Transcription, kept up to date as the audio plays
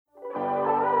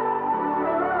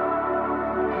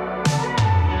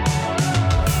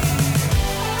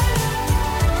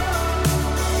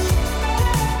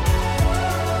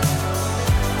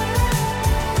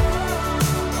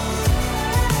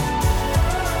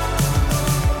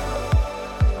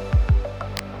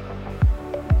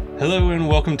Hello and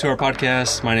welcome to our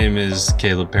podcast. My name is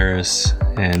Caleb Paris,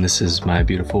 and this is my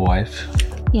beautiful wife,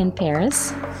 Ian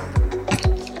Paris. After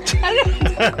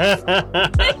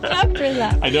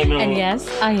that. I don't know. And yes,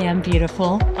 I am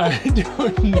beautiful. I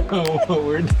don't know what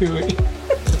we're doing.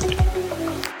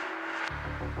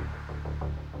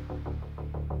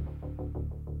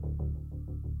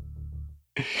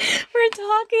 We're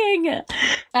talking.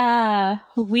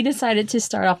 We decided to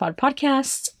start off our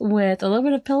podcast with a little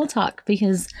bit of pillow talk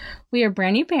because we are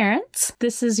brand new parents.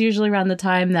 This is usually around the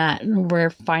time that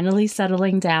we're finally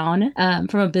settling down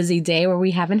from a busy day where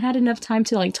we haven't had enough time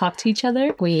to talk to each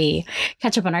other. We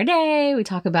catch up on our day. We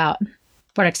talk about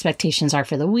what our expectations are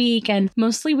for the week. And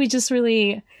mostly we just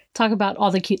really talk about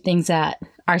all the cute things that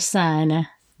our son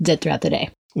did throughout the day.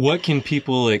 What can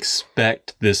people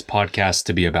expect this podcast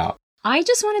to be about? I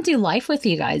just want to do life with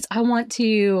you guys. I want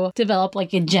to develop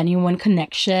a genuine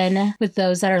connection with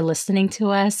those that are listening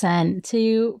to us and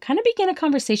to kind of begin a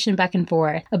conversation back and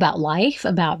forth about life,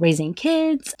 about raising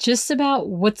kids, just about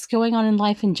what's going on in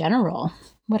life in general.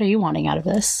 What are you wanting out of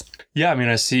this? Yeah,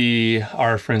 I see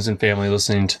our friends and family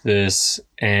listening to this,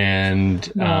 and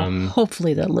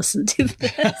hopefully they'll listen to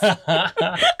this.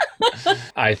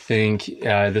 I think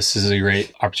this is a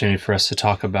great opportunity for us to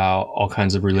talk about all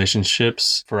kinds of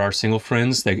relationships for our single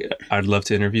friends. I'd love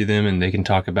to interview them, and they can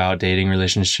talk about dating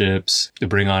relationships, to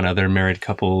bring on other married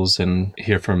couples and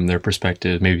hear from their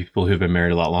perspective. Maybe people who've been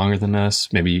married a lot longer than us,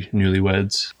 maybe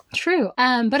newlyweds. True.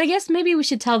 But I guess maybe we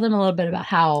should tell them a little bit about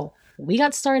how we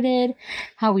got started,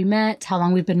 how we met, how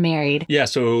long we've been married. Yeah,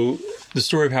 so the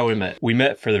story of how we met. We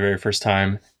met for the very first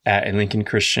time at a Lincoln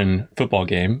Christian football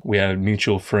game. We had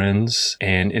mutual friends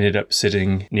and ended up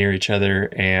sitting near each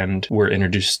other and were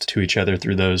introduced to each other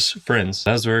through those friends.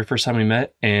 That was the very first time we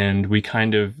met, and we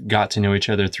kind of got to know each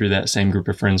other through that same group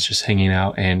of friends, just hanging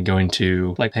out and going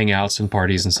to hangouts and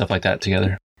parties and stuff like that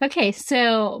together. Okay,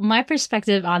 so my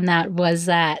perspective on that was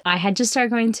that I had just started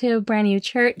going to a brand new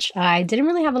church. I didn't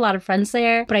really have a lot of friends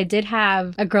there, but I did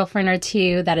have a girlfriend or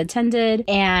two that attended,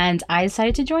 and I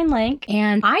decided to join Link.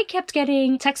 And I kept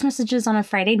getting text messages on a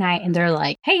Friday night, and they're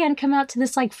like, "Hey, Ann, come out to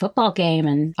this football game."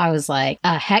 And I was like,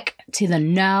 heck to the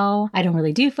no. I don't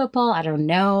really do football. I don't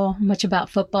know much about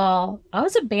football. I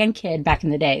was a band kid back in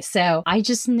the day, so I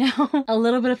just know a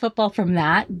little bit of football from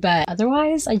that. But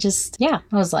otherwise, I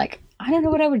was like, I don't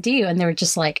know what I would do. And they were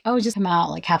just like, oh, just come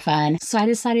out, have fun. So I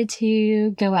decided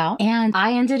to go out, and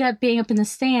I ended up being up in the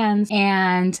stands,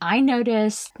 and I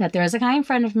noticed that there was a guy in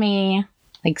front of me,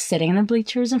 sitting in the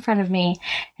bleachers in front of me.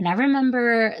 And I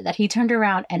remember that he turned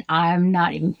around, and I'm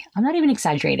not even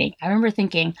exaggerating. I remember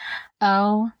thinking,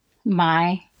 oh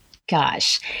my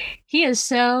gosh, he is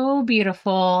so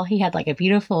beautiful. He had a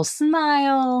beautiful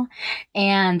smile,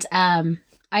 and,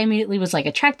 I immediately was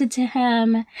attracted to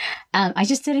him. I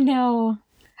just didn't know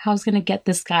how I was going to get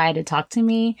this guy to talk to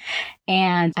me.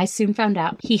 And I soon found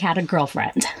out he had a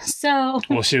girlfriend. So,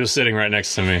 well, she was sitting right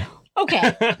next to me.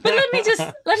 Okay, but let me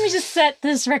just set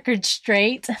this record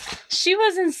straight. She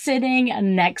wasn't sitting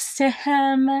next to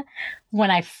him when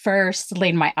I first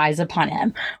laid my eyes upon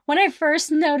him. When I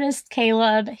first noticed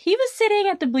Caleb, he was sitting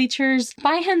at the bleachers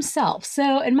by himself.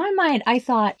 So in my mind, I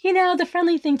thought, the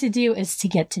friendly thing to do is to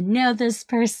get to know this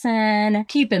person,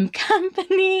 keep him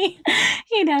company,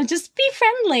 just be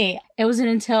friendly. It wasn't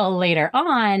until later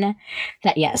on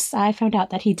that, yes, I found out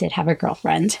that he did have a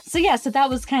girlfriend. So that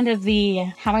was kind of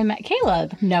how I met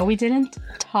Caleb. No, we didn't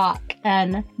talk,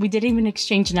 and we didn't even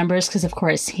exchange numbers because, of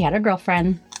course, he had a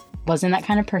girlfriend. Wasn't that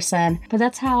kind of person, but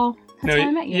that's how I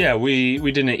met you. Yeah, we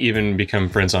didn't even become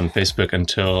friends on Facebook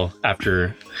until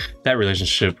after that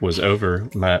relationship was over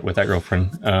with that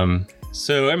girlfriend. When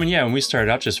we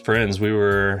started out just friends, we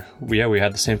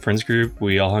had the same friends group.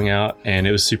 We all hung out, and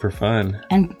it was super fun.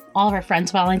 And all of our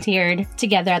friends volunteered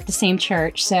together at the same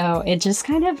church, so it just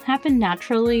kind of happened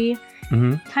naturally.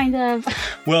 Mm-hmm. Kind of.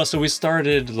 Well, so we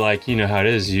started how it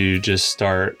is. You just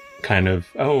start kind of,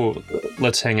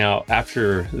 let's hang out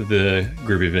after the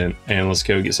group event and let's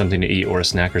go get something to eat or a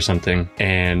snack or something.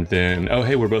 And then,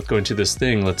 hey, we're both going to this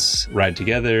thing. Let's ride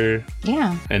together.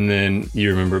 Yeah. And then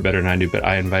you remember it better than I do, but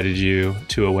I invited you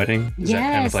to a wedding. Is that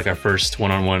kind of our first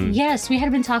one-on-one? Yes, we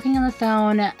had been talking on the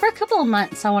phone for a couple of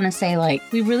months. I want to say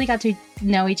we really got to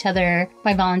know each other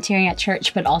by volunteering at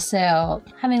church, but also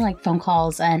having phone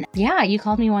calls. And you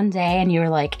called me one day and you were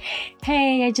like,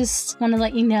 hey, I just want to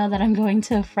let you know that I'm going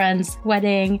to a friend's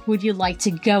wedding. Would you like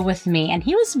to go with me? And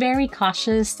he was very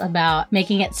cautious about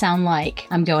making it sound like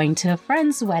I'm going to a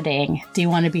friend's wedding. Do you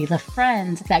want to be the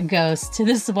friend that goes to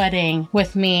this wedding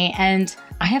with me? And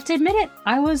I have to admit it,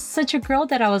 I was such a girl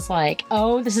that I was like,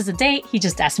 oh, this is a date. He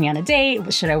just asked me on a date.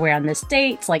 What should I wear on this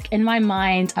date? It's like in my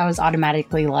mind, I was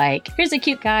automatically like, here's a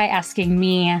cute guy asking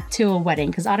me to a wedding.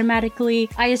 Because automatically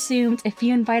I assumed if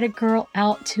you invite a girl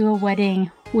out to a wedding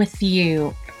with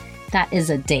you, that is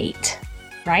a date,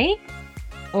 right?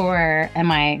 Or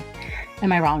am I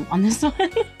wrong on this one?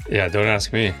 Yeah, don't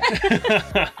ask me.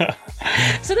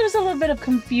 So there was a little bit of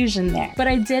confusion there. But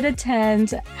I did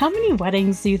attend. How many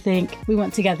weddings do you think we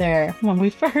went together when we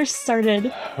first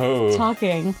started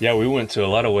talking? Yeah, we went to a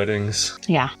lot of weddings.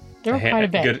 Yeah. There were quite a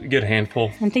bit. Good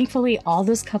handful. And thankfully, all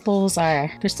those couples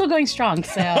they're still going strong.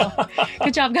 So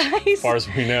good job, guys. As far as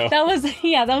we know. That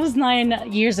was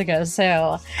 9 years ago.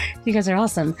 So you guys are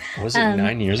awesome. Was it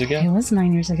 9 years ago? It was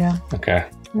 9 years ago. Okay.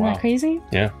 Isn't that crazy?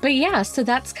 Yeah. But yeah, so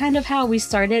that's kind of how we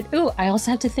started. Oh, I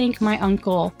also have to thank my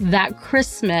uncle. That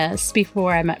Christmas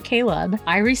before I met Caleb,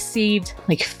 I received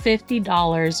like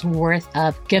 $50 worth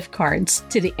of gift cards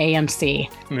to the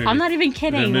AMC. I'm not even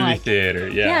kidding. The movie theater,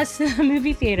 yeah. Yes, the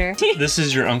movie theater. This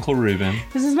is your Uncle Ruben.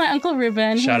 This is my Uncle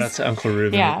Ruben. Shout out to Uncle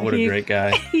Ruben. Yeah, what a great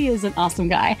guy. He is an awesome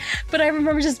guy. But I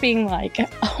remember just being like,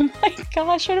 oh my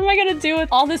gosh, what am I going to do with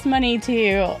all this money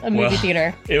to a movie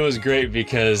theater? It was great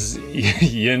because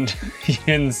Yin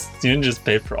just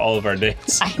paid for all of our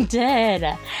dates. I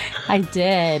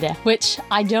did. Which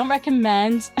I don't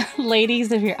recommend.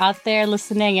 Ladies, if you're out there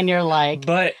listening and you're like,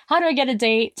 but how do I get a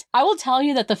date? I will tell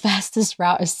you that the fastest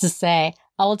route is to say,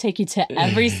 I will take you to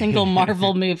every single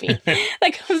Marvel movie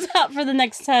that comes out for the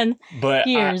next 10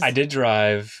 years. I did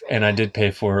drive and I did pay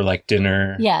for like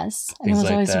dinner. Yes. And it was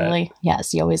always really,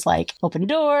 you always like open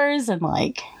doors and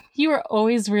like, you were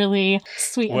always really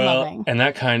sweet and loving. And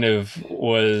that kind of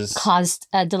caused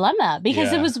a dilemma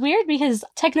because it was weird because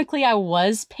technically I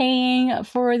was paying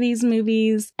for these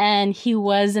movies and he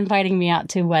was inviting me out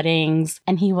to weddings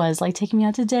and he was like taking me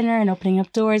out to dinner and opening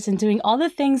up doors and doing all the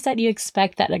things that you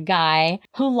expect that a guy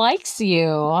who likes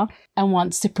you and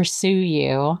wants to pursue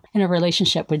you in a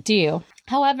relationship would do.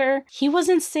 However, he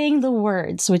wasn't saying the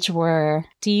words, which were,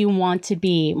 do you want to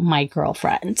be my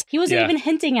girlfriend? He wasn't even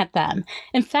hinting at them.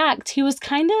 In fact, he was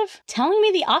kind of telling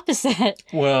me the opposite.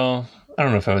 Well, I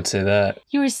don't know if I would say that.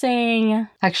 You were saying,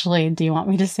 actually, do you want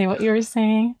me to say what you were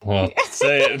saying? Well,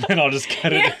 say it, then I'll just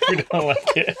cut it if you don't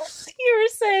like it. You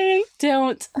were saying,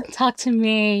 don't talk to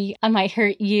me. I might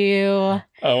hurt you.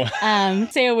 Oh.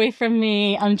 Stay away from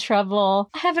me. I'm trouble.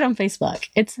 I have it on Facebook.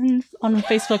 It's on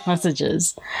Facebook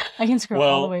messages. I can scroll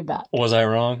all the way back. Was I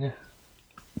wrong?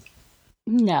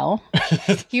 No.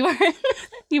 You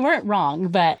weren't wrong,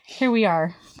 but here we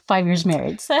are. 5 years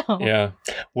married, so. Yeah.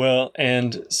 Well,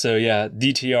 and so,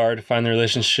 DTR, to find the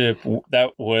relationship,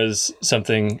 that was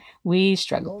something. We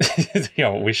struggled.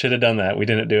 We should have done that. We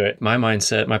didn't do it. My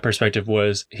mindset, my perspective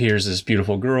was, here's this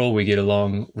beautiful girl. We get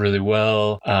along really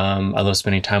well. I love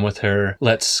spending time with her.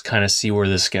 Let's kind of see where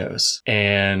this goes.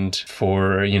 And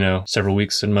for, several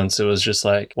weeks and months, it was just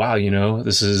like, wow,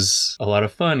 this is a lot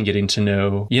of fun getting to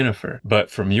know Yennefer. But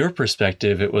from your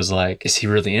perspective, it was like, is he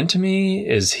really into me?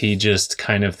 Is he just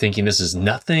kind of thinking this is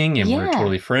nothing and we're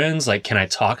totally friends? Like, can I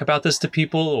talk about this to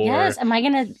people? Or yes, am I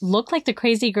going to look like the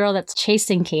crazy girl that's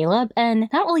chasing Caleb? And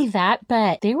not only that,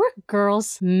 but there were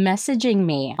girls messaging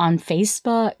me on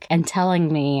Facebook and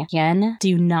telling me, Yen,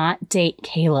 do not date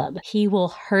Caleb. He will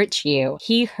hurt you.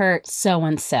 He hurt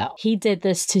so-and-so. He did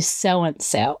this to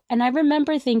so-and-so. And I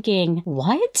remember thinking,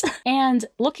 what? And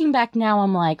looking back now,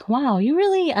 I'm like, wow, you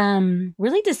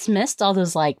really dismissed all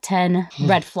those like 10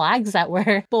 red flags that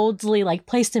were boldly like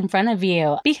placed in front of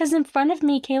you. Because in front of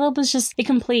me, Caleb was just a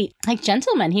complete like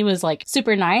gentleman. He was like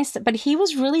super nice, but he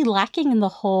was really lacking in the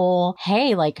whole,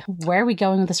 hey, like, where are we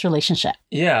going with this relationship?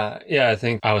 Yeah. I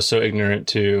think I was so ignorant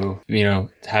to,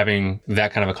 having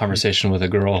that kind of a conversation with a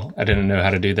girl. I didn't know how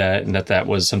to do that and that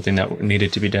was something that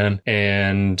needed to be done.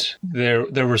 And there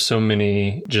were so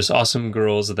many just awesome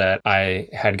girls that I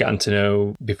had gotten to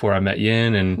know before I met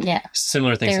Yin, and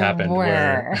similar things happened.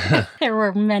 There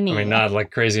were many. I mean, not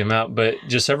like crazy amount, but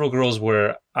just several girls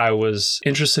where I was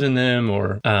interested in them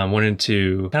or wanted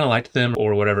to kind of like them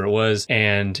or whatever it was.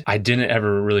 And I didn't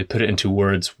ever really put it into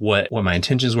words what my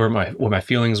intentions were, what my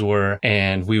feelings were.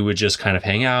 And we would just kind of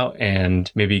hang out and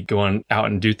maybe go on out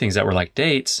and do things that were like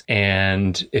dates.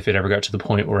 And if it ever got to the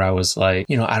point where I was like,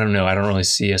 I don't know, I don't really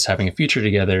see us having a future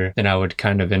together, then I would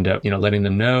kind of end up, letting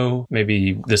them know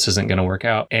maybe this isn't going to work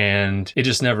out. And it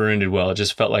just never ended well. It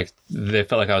just felt like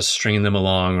I was stringing them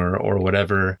along or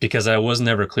whatever, because I was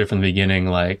never clear from the beginning,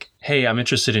 like, hey, I'm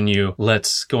interested in you.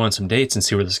 Let's go on some dates and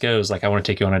see where this goes. Like, I want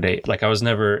to take you on a date. Like, I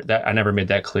never made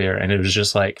that clear. And it was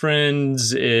just like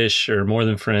friends-ish or more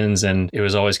than friends. And it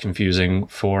was always confusing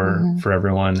for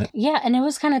everyone. Yeah. And it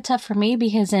was kind of tough for me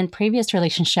because in previous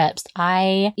relationships,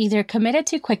 I either committed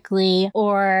too quickly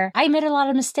or I made a lot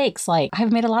of mistakes. Like,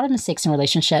 I've made a lot of mistakes in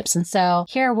relationships. And so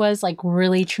here was like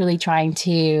really, truly trying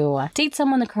to date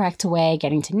someone the correct way,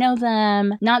 getting to know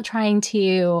them, not trying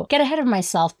to get ahead of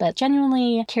myself, but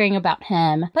genuinely caring about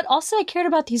him. But also I cared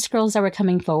about these girls that were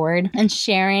coming forward and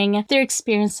sharing their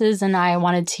experiences. And I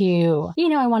wanted to,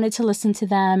 I wanted to listen to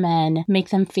them and make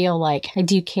them feel like I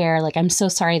do care. Like, I'm so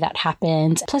sorry that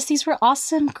happened. Plus, these were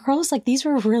awesome girls. Like, these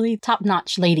were really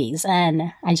top-notch ladies.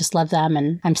 And I just love them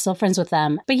and I'm still friends with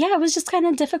them. But yeah, it was just kind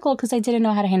of difficult because I didn't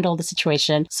know how to handle the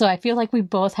situation. So I feel like we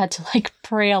both had to like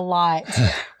pray a lot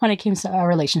when it came to our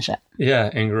relationship.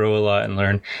 Yeah, and grow a lot and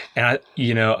learn. And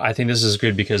I think this is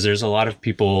good because there's a lot of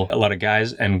people, a lot of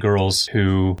guys and girls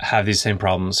who have these same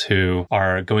problems, who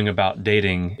are going about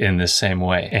dating in this same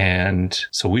way. And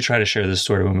so we try to share this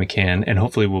story when we can. And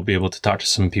hopefully we'll be able to talk to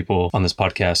some people on this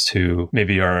podcast who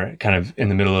maybe are kind of in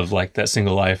the middle of like that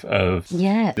single life of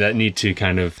that need to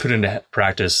kind of put into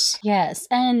practice. Yes.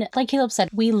 And like Caleb said,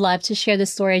 we love to share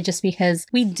this story just because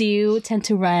we do tend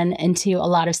to run into a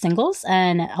lot of singles,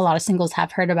 and a lot of singles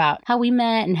have heard about how we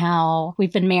met and how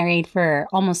we've been married for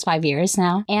almost 5 years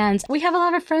now. And we have a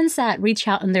lot of friends that reach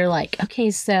out and they're like,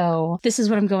 okay, so this is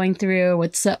what I'm going through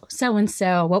with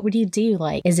so-and-so. What would you do?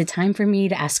 Like, is it time for me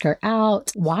to ask her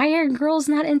out? Why are girls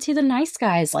not into the nice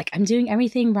guys? Like, I'm doing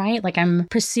everything right. Like, I'm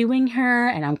pursuing her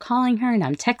and I'm calling her and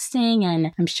I'm texting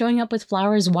and I'm showing up with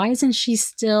flowers. Why isn't she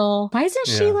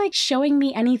like showing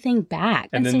me anything back?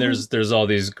 And then so there's all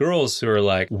these girls who are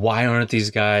like, why aren't these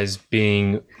guys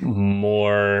being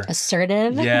more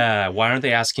assertive? Yeah. Why aren't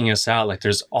they asking us out? Like,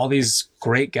 there's all these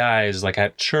great guys like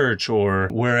at church or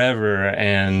wherever,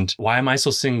 and why am I so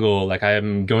single? Like,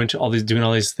 I'm going to doing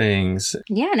all these things.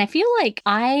 Yeah, and I feel like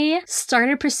I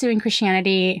started pursuing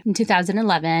Christianity in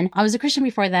 2011. I was a Christian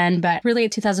before then, but really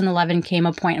at 2011 came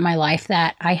a point in my life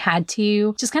that I had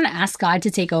to just kind of ask God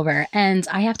to take over. And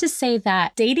I have to say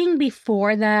that dating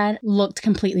before that looked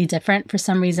completely different for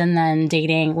some reason than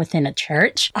dating within a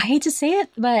church. I hate to say it,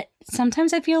 but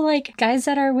sometimes I feel like guys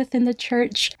that are within the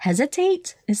church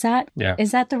hesitate. Is that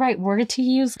the right word to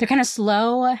use? They're kind of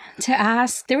slow to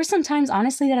ask. There were some times,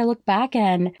 honestly, that I look back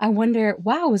and I wonder,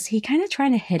 wow, was he kind of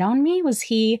trying to hit on me? Was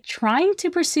he trying to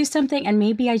pursue something? And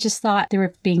maybe I just thought they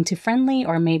were being too friendly,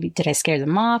 or maybe did I scare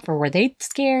them off, or were they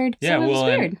scared? Yeah, so it was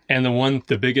weird. And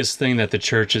the biggest thing that the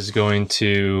church is going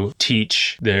to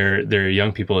teach their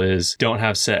young people is don't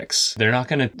have sex. They're not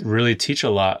going to really teach a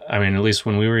lot. I mean, at least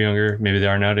when we were younger, maybe they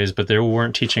are nowadays, but they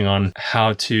weren't teaching on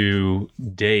how to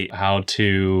date, how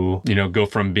to, go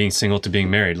from being single to being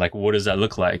married. Like, what does that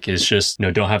look like? It's just,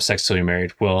 don't have sex till you're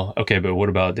married. Well, okay, but what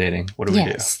about dating? What do we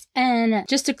do? And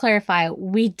just to clarify,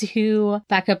 we do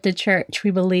back up the church.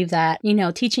 We believe that,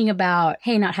 teaching about,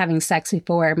 hey, not having sex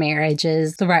before marriage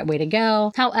is the right way to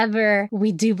go. However,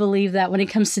 we do believe that when it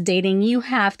comes to dating, you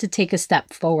have to take a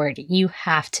step forward. You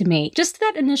have to make just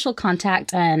that initial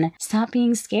contact and stop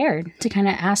being scared to kind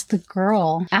of ask the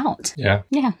girl out. Yeah.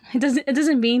 Yeah. It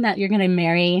doesn't mean that you're going to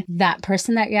marry that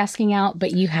person that you're asking out,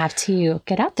 but you have to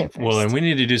get out there first. Well, and we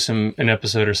need to do some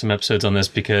episodes on this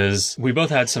because we both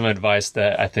had some advice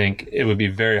that I think it would be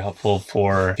very helpful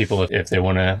for people if they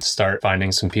want to start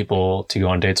finding some people to go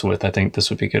on dates with. I think this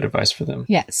would be good advice for them.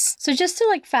 Yes. So just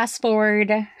to fast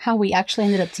forward how we actually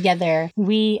ended up together,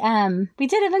 we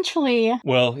did eventually.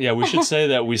 Well, yeah, we should say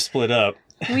that we split up.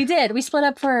 We did. We split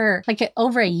up for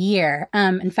over a year.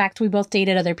 In fact, we both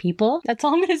dated other people. That's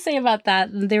all I'm going to say about that.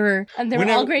 They were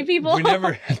all great people.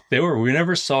 We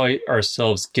never saw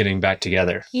ourselves getting back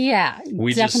together. Yeah,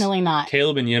 definitely not.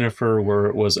 Caleb and Yennefer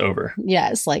was over.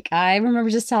 Yes. I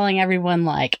remember just telling everyone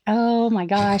oh my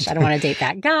gosh, I don't want to date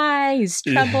that guy. He's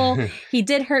trouble. He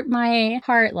did hurt my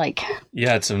heart. You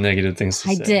had some negative things to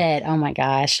say. I did. Oh my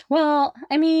gosh. Well,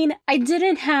 I mean, I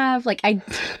didn't have how do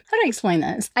I explain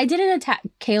this? I didn't attack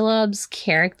Caleb's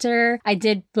character. I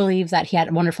did believe that he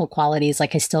had wonderful qualities. I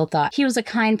still thought he was a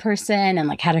kind person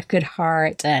and had a good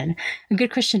heart and a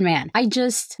good Christian man. I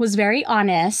just was very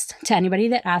honest to anybody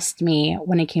that asked me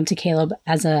when it came to Caleb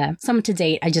as someone to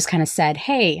date. I just kind of said,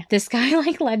 hey, this guy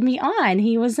led me on.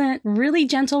 He wasn't really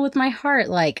gentle with my heart.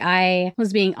 I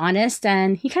was being honest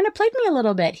and he kind of played me a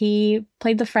little bit. He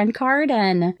played the friend card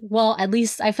and, well, at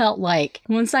least I felt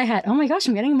once I had, oh my gosh,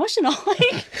 I'm getting emotional.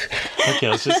 Okay,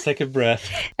 let's just take a breath.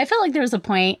 I felt like there was a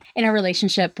point in our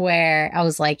relationship where I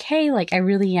was like, hey, like, I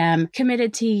really am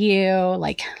committed to you.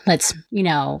 Like, let's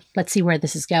see where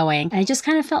this is going. And I just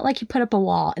kind of felt like he put up a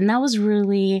wall. And that was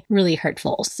really, really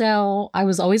hurtful. So I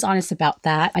was always honest about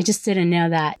that. I just didn't know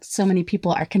that so many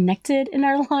people are connected in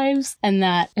our lives and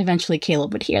that eventually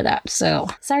Caleb would hear that. So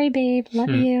sorry, babe. Love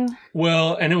you.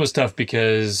 Well, and it was tough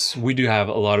because we do have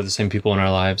a lot of the same people in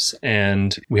our lives,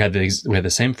 and we had the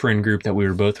same friend group that we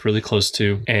were both really close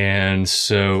to, and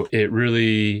so it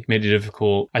really made it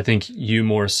difficult. I think you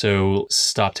more so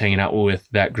stopped hanging out with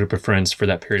that group of friends for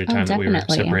that period of time that we were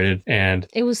separated, and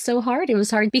it was so hard. It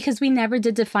was hard because we never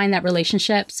did define that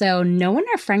relationship, so no one in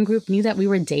our friend group knew that we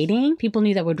were dating. People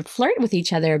knew that we would flirt with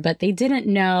each other, but they didn't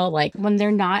know, like, when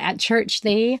they're not at church,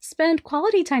 they spend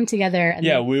quality time together.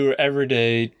 And we were every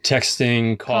day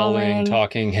texting, calling,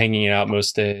 talking, hanging out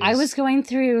most days. I was going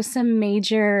through some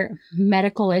major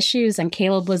medical issues, and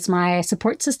Caleb was my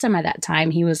support system at that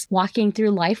time. He was walking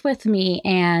through life with me,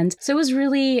 and so it was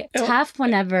really tough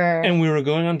whenever... And we were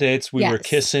going on dates, we were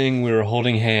kissing, we were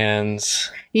holding hands.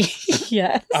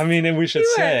 Yes. I mean, and we should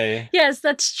say. Yes,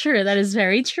 that's true. That is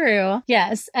very true.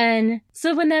 Yes. And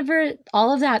so whenever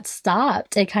all of that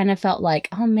stopped, it kind of felt like,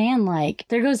 oh man, like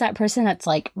there goes that person that's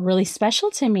like really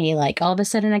special to me. Like all of a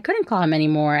sudden I couldn't call him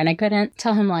anymore, and I couldn't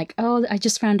tell him like, oh, I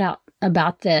just found out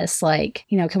about this. Like,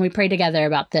 can we pray together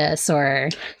about this or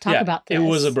talk about this? It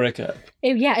was a breakup.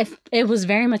 It was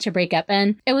very much a breakup,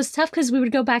 and it was tough because we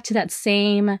would go back to that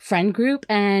same friend group,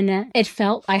 and it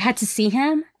felt I had to see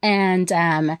him, and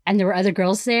there were other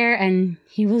girls there, and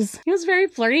he was very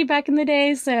flirty back in the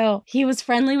day, so he was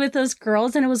friendly with those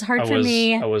girls, and it was hard for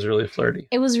me. I was really flirty.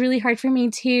 It was really hard for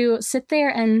me to sit there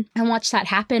and watch that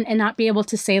happen and not be able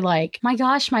to say like, my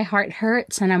gosh, my heart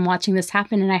hurts and I'm watching this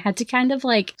happen, and I had to kind of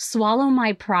like swallow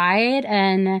my pride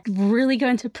and really go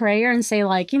into prayer and say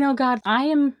like, God, I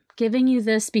am giving you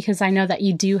this because I know that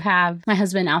you do have my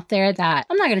husband out there, that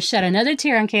I'm not going to shed another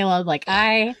tear on Caleb. Like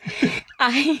I'm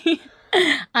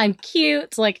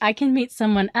cute, like I can meet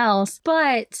someone else,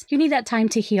 but you need that time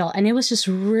to heal. And it was just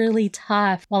really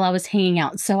tough while I was hanging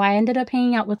out. So I ended up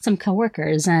hanging out with some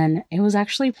coworkers, and it was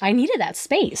actually, I needed that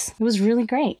space. It was really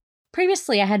great.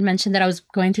 Previously, I had mentioned that I was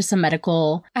going through some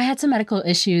medical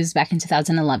issues back in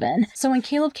 2011. So when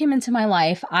Caleb came into my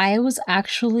life, I was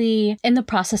actually in the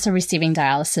process of receiving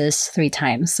dialysis 3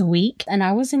 times a week, and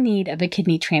I was in need of a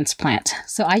kidney transplant.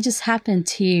 So I just happened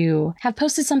to have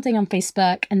posted something on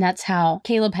Facebook, and that's how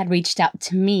Caleb had reached out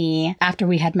to me after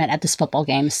we had met at this football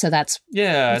game. So that's...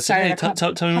 Yeah, so hey,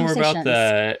 tell me more about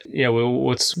that. Yeah, well,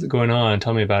 what's going on?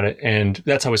 Tell me about it. And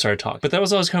that's how we started talking. But that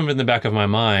was always kind of in the back of my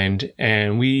mind,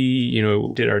 and we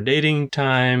did our dating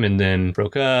time and then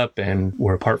broke up and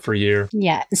were apart for a year.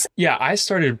 Yes. Yeah, I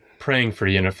started praying for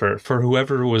Yennefer, for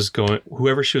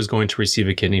whoever she was going to receive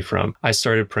a kidney from. I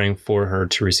started praying for her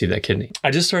to receive that kidney. I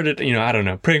just started, I don't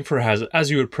know, praying for her as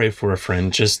you would pray for a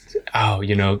friend. Just,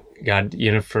 God,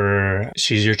 Yennefer,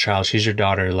 she's your child, she's your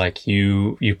daughter. Like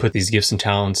you put these gifts and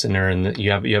talents in her, and you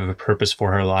have a purpose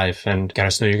for her life. And God, I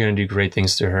just know you're going to do great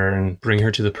things to her and bring her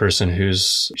to the person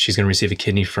she's going to receive a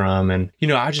kidney from. And,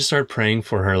 I just started praying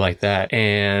for her like that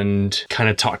and kind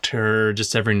of talked to her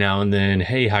just every now and then.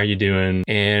 Hey, how you doing?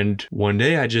 And one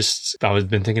day I was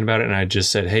been thinking about it, and I just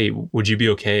said, hey, would you be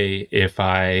okay if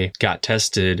I got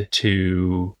tested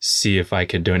to see if I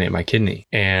could donate my kidney?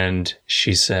 And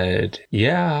she said,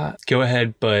 yeah, go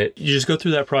ahead, but you just go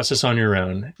through that process on your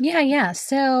own. Yeah.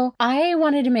 So I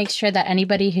wanted to make sure that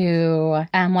anybody who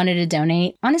wanted to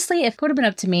donate, honestly, if it would have been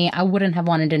up to me, I wouldn't have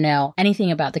wanted to know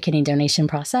anything about the kidney donation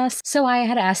process. So I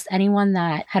had asked anyone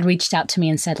that had reached out to me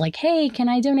and said like, hey, can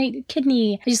I donate a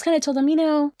kidney? I just kind of told them,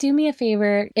 do me a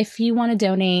favor. If you want to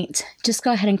donate, just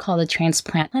go ahead and call the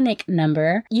transplant clinic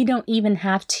number. You don't even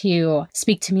have to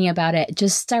speak to me about it.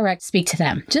 Just speak to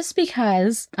them. Just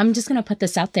because, I'm just going to put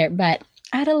this out there, but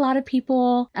I had a lot of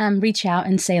people reach out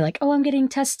and say like, oh, I'm getting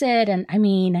tested. And I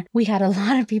mean, we had a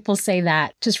lot of people say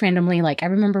that just randomly. Like I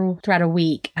remember throughout a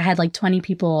week, I had like 20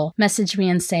 people message me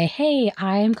and say, hey,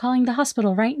 I'm calling the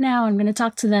hospital right now. I'm going to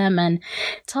talk to them and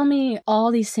tell me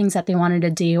all these things that they wanted to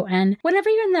do. And whenever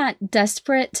you're in that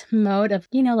desperate mode of,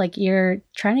 like you're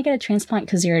trying to get a transplant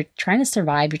because you're trying to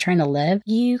survive, you're trying to live,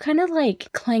 you kind of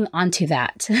like cling onto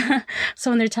that.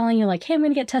 So when they're telling you like, hey, I'm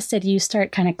going to get tested, you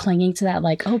start kind of clinging to that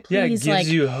like, oh, please,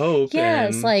 gives you hope.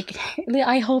 Yes, like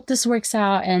I hope this works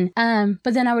out. And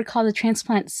but then I would call the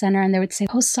transplant center and they would say,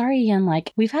 oh, sorry, and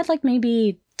like we've had like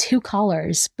maybe 2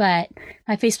 callers, but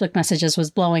my Facebook messages was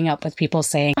blowing up with people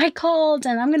saying, I called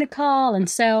and I'm going to call. And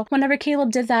so whenever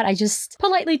Caleb did that, I just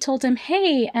politely told him,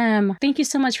 hey, thank you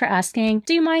so much for asking.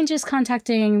 Do you mind just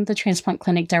contacting the transplant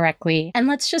clinic directly? And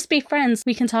let's just be friends.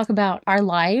 We can talk about our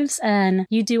lives and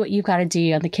you do what you've got to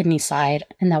do on the kidney side.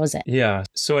 And that was it. Yeah.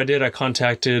 So I did. I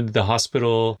contacted the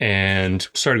hospital and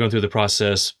started going through the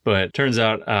process, but turns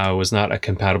out I was not a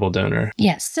compatible donor.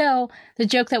 Yes. So the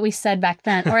joke that we said back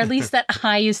then, or at least that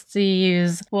I used to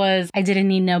use, was I didn't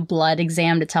need no blood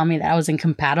exam to tell me that I was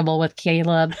incompatible with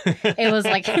Caleb. It was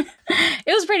like, it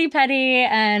was pretty petty,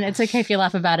 and it's okay if you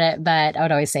laugh about it, but I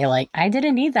would always say, like, I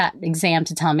didn't need that exam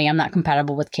to tell me I'm not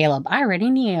compatible with Caleb. I already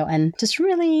knew, and just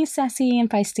really sassy and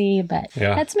feisty, but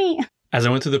that's me. As I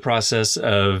went through the process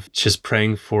of just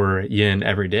praying for Yin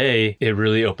every day, it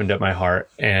really opened up my heart.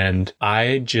 And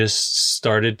I just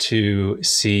started to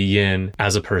see Yin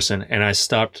as a person. And I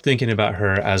stopped thinking about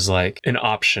her as like an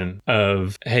option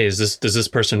of, hey, does this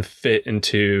person fit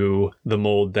into the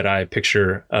mold that I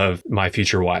picture of my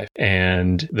future wife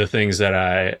and the things that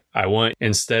I want?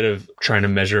 Instead of trying to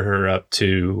measure her up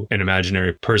to an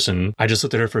imaginary person, I just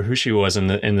looked at her for who she was and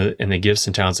the gifts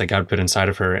and talents that God put inside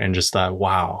of her and just thought,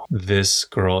 wow, this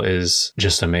girl is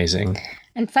just amazing.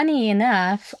 And funny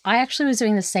enough, I actually was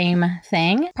doing the same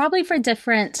thing, probably for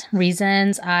different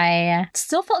reasons. I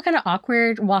still felt kind of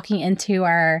awkward walking into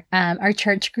our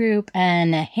church group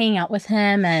and hanging out with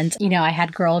him. And, you know, I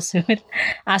had girls who would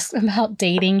ask about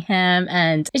dating him,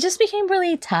 and it just became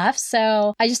really tough.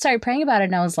 So I just started praying about it,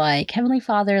 and I was like, Heavenly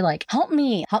Father, like, help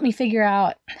me figure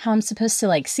out how I'm supposed to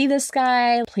like see this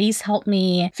guy. Please help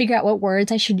me figure out what words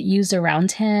I should use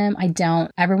around him. I don't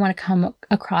ever want to come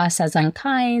across as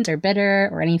unkind or bitter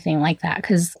or anything like that,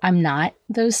 because I'm not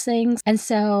those things. And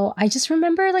so I just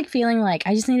remember like feeling like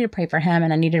I just needed to pray for him,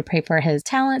 and I needed to pray for his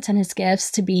talents and his gifts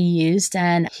to be used.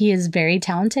 And he is very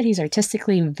talented. He's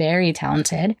artistically very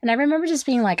talented. And I remember just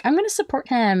being like, I'm going to support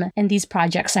him in these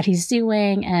projects that he's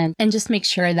doing, and just make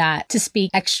sure that to speak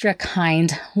extra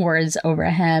kind words over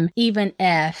him, even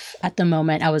if at the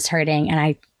moment I was hurting and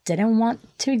I didn't want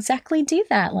to exactly do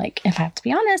that. Like, if I have to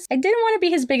be honest, I didn't want to be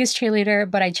his biggest cheerleader,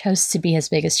 but I chose to be his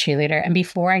biggest cheerleader. And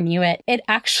before I knew it, it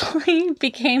actually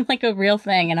became like a real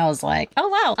thing. And I was like, oh,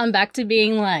 wow, I'm back to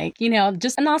being like, you know,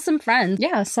 just an awesome friend.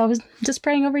 Yeah. So I was just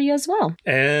praying over you as well.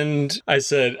 And I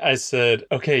said,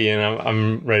 okay, you know,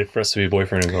 I'm ready for us to be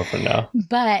boyfriend and girlfriend now.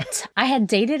 But I had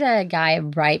dated a guy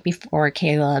right before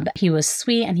Caleb. He was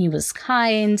sweet and he was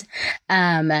kind.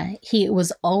 He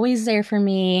was always there for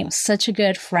me. Such a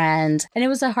good friend. And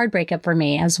it was a hard breakup for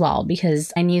me as well,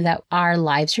 because I knew that our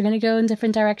lives were going to go in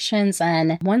different directions.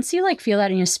 And once you like feel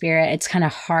that in your spirit, it's kind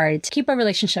of hard to keep a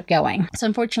relationship going. So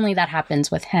unfortunately that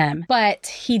happens with him, but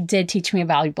he did teach me a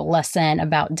valuable lesson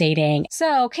about dating.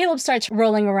 So Caleb starts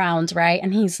rolling around, right?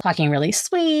 And he's talking really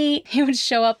sweet. He would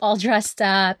show up all dressed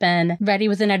up and ready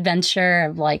with an adventure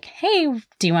of like, hey,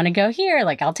 do you want to go here?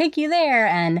 Like, I'll take you there,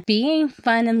 and being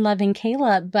fun and loving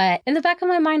Caleb. But in the back of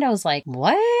my mind, I was like,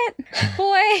 what?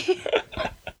 Boy, who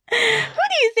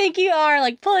do you think you are?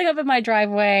 Like, pulling up in my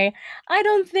driveway? I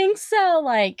don't think so.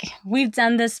 Like, we've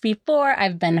done this before.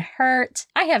 I've been hurt.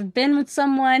 I have been with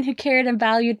someone who cared and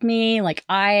valued me. Like,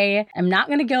 I am not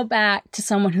going to go back to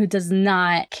someone who does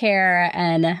not care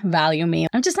and value me.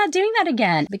 I'm just not doing that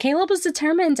again. But Caleb was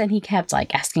determined, and he kept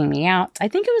like asking me out. I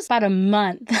think it was about a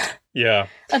month. Yeah.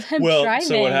 Of him driving.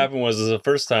 So what happened was the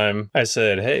first time I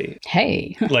said,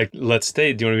 hey, like, let's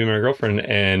date. Do you want to be my girlfriend?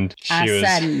 And I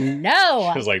said, no.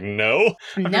 She was like, no.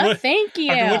 No, thank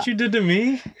you. After what you did to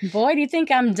me? Boy, do you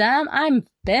think I'm dumb? I've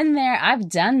been there. I've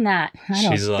done that. I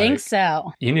don't think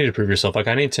so. You need to prove yourself. Like,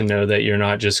 I need to know that you're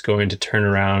not just going to turn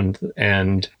around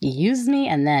and use me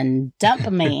and then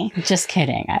dump me. Just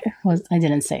kidding. I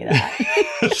didn't say that.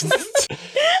 But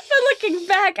looking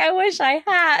back, I wish I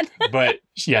had. But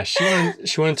yeah,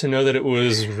 she wanted to know that it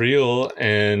was real.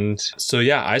 And so,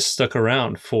 yeah, I stuck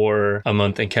around for a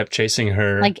month and kept chasing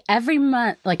her. Like every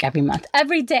month,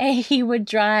 every day he would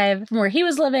drive from where he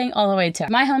was living all the way to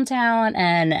my hometown,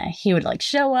 and he would like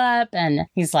show up and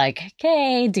he's like,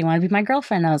 okay, do you want to be my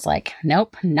girlfriend? I was like,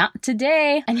 nope, not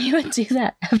today. And he would do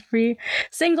that every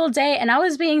single day. And I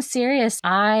was being serious.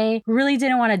 I really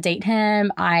didn't want to date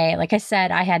him. Like I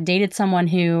said, I had dated someone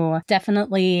who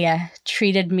definitely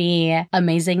treated me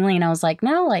amazingly. And I was like,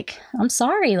 no, like, I'm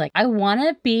sorry. Like, I want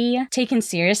to be taken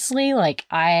seriously. Like,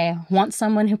 I want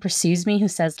someone who pursues me, who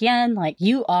says, again, like,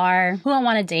 you are who I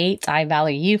want to date. I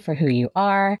value you for who you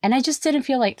are. And I just didn't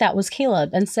feel like that was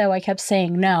Caleb. And so I kept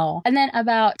saying no. And then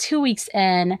about 2 weeks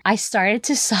in, I started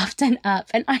to soften up.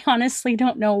 And I honestly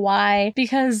don't know why,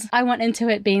 because I went into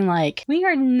it being like, we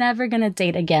are never going to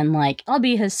date again. Like, I'll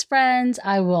be his friend.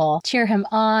 I will cheer him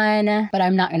on, but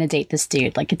I'm not going to date this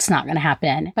dude. Like, it's not going to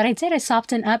happen. But I did. I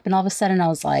softened up, and all of a sudden I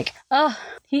was like, oh,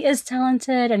 he is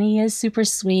talented and he is super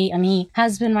sweet and he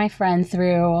has been my friend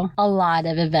through a lot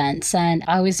of events. And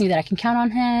I always knew that I can count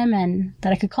on him and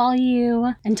that I could call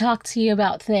you and talk to you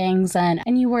about things. And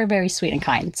you were very sweet and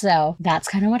kind. So that's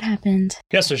kind of what happened.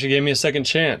 Yeah, so she gave me a second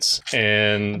chance.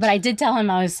 But I did tell him,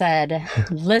 I said,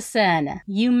 listen,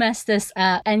 you messed this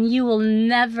up and you will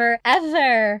never,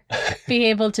 ever be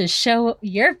able to show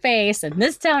your face in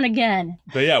this town again.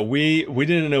 But yeah, we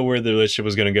didn't know where the relationship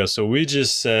was going to go. So we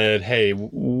just said, hey,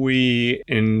 we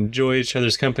enjoy each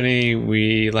other's company.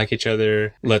 We like each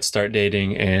other. Let's start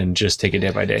dating and just take it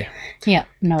day by day. Yeah.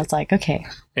 No, it's like, okay.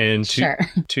 And sure.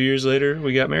 2 years later,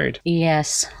 we got married.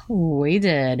 Yes, we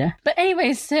did. But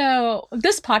anyway, so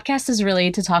this podcast is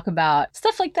really to talk about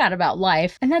stuff like that, about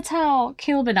life. And that's how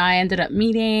Caleb and I ended up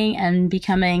meeting and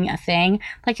becoming a thing.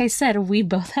 Like I said, we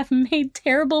both have made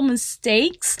terrible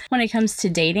mistakes when it comes to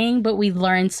dating, but we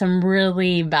learned some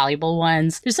really valuable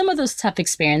ones through some of those tough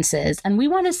experiences. And we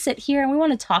want to sit here and we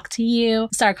want to talk to you,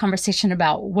 start a conversation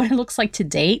about what it looks like to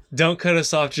date. Don't cut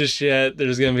us off just yet.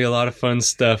 There's going to be a lot of fun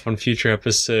stuff on future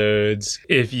episodes.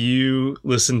 If you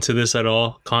listen to this at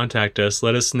all, contact us.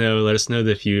 Let us know. Let us know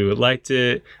if you liked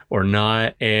it or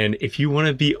not. And if you want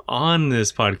to be on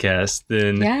this podcast,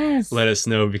 then let us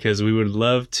know, because we would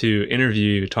love to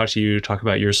interview you, talk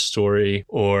about your story,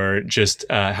 or just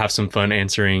have some fun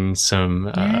answering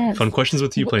some fun questions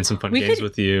with you, playing some fun games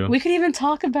with you. We could even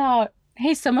talk about,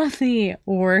 hey, some of the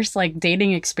worst like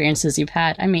dating experiences you've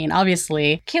had. I mean,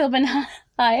 obviously, Caleb and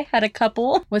I had a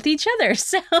couple with each other,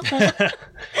 so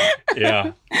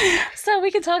yeah. So we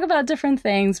could talk about different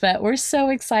things, but we're so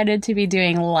excited to be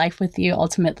doing life with you.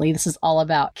 Ultimately, this is all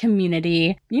about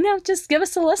community. You know, just give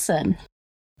us a listen.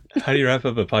 How do you wrap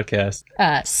up a podcast?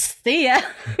 See ya.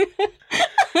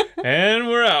 And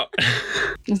we're out.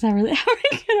 Is that really how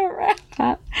we're gonna wrap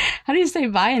up? How do you say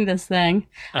bye in this thing?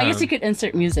 I guess you could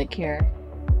insert music here.